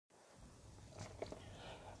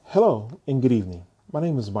Hello and good evening. My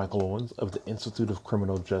name is Michael Owens of the Institute of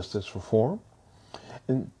Criminal Justice Reform,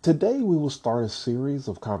 and today we will start a series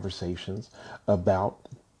of conversations about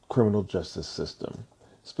criminal justice system,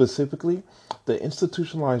 specifically the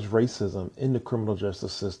institutionalized racism in the criminal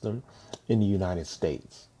justice system in the United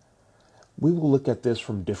States. We will look at this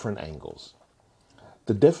from different angles.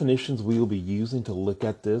 The definitions we will be using to look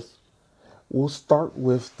at this will start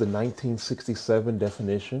with the 1967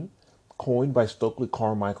 definition coined by Stokely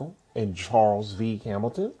Carmichael and Charles V.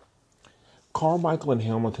 Hamilton. Carmichael and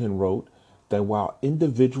Hamilton wrote that while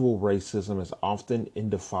individual racism is often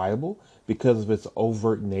indefensible because of its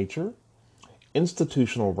overt nature,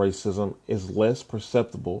 institutional racism is less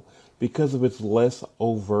perceptible because of its less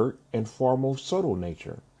overt and far more subtle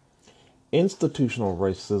nature. Institutional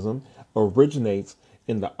racism originates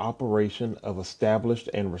in the operation of established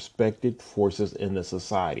and respected forces in the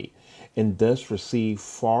society, and thus receive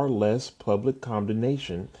far less public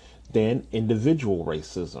condemnation than individual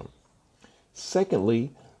racism.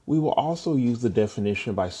 Secondly, we will also use the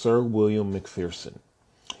definition by Sir William McPherson.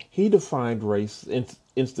 He defined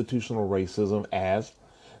institutional racism as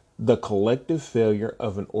the collective failure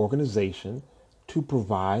of an organization to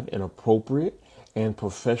provide an appropriate and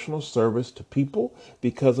professional service to people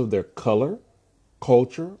because of their color,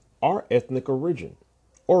 culture, or ethnic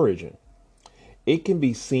origin. It can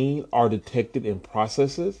be seen or detected in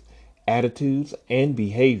processes, attitudes, and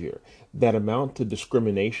behavior that amount to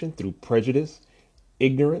discrimination through prejudice,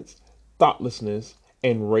 ignorance, thoughtlessness,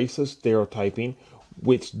 and racist stereotyping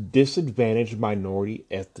which disadvantage minority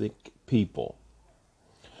ethnic people.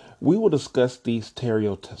 We will discuss these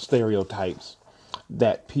stereotypes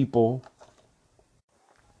that people.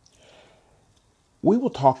 We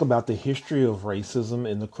will talk about the history of racism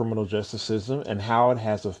in the criminal justice system and how it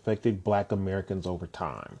has affected Black Americans over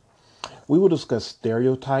time. We will discuss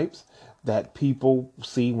stereotypes that people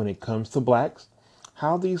see when it comes to Blacks,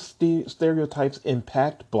 how these stereotypes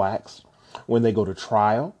impact Blacks when they go to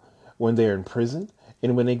trial, when they're in prison,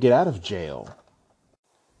 and when they get out of jail.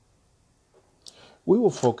 We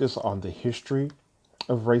will focus on the history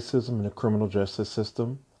of racism in the criminal justice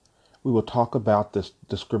system. We will talk about this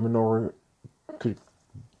discriminatory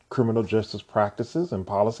criminal justice practices and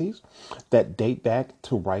policies that date back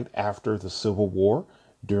to right after the Civil War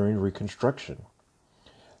during Reconstruction.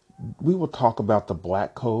 We will talk about the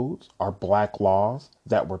Black codes or Black laws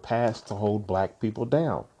that were passed to hold Black people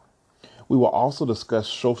down. We will also discuss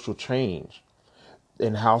social change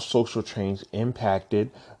and how social change impacted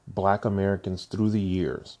Black Americans through the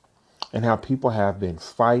years, and how people have been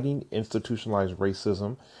fighting institutionalized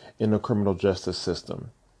racism in the criminal justice system.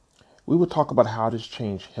 We will talk about how this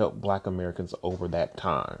change helped Black Americans over that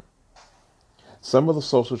time. Some of the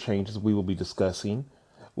social changes we will be discussing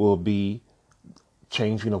will be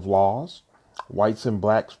changing of laws, whites and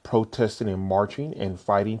Blacks protesting and marching and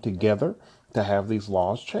fighting together to have these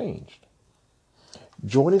laws changed.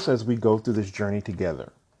 Join us as we go through this journey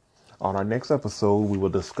together. On our next episode, we will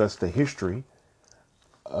discuss the history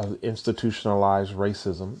of institutionalized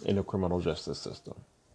racism in the criminal justice system.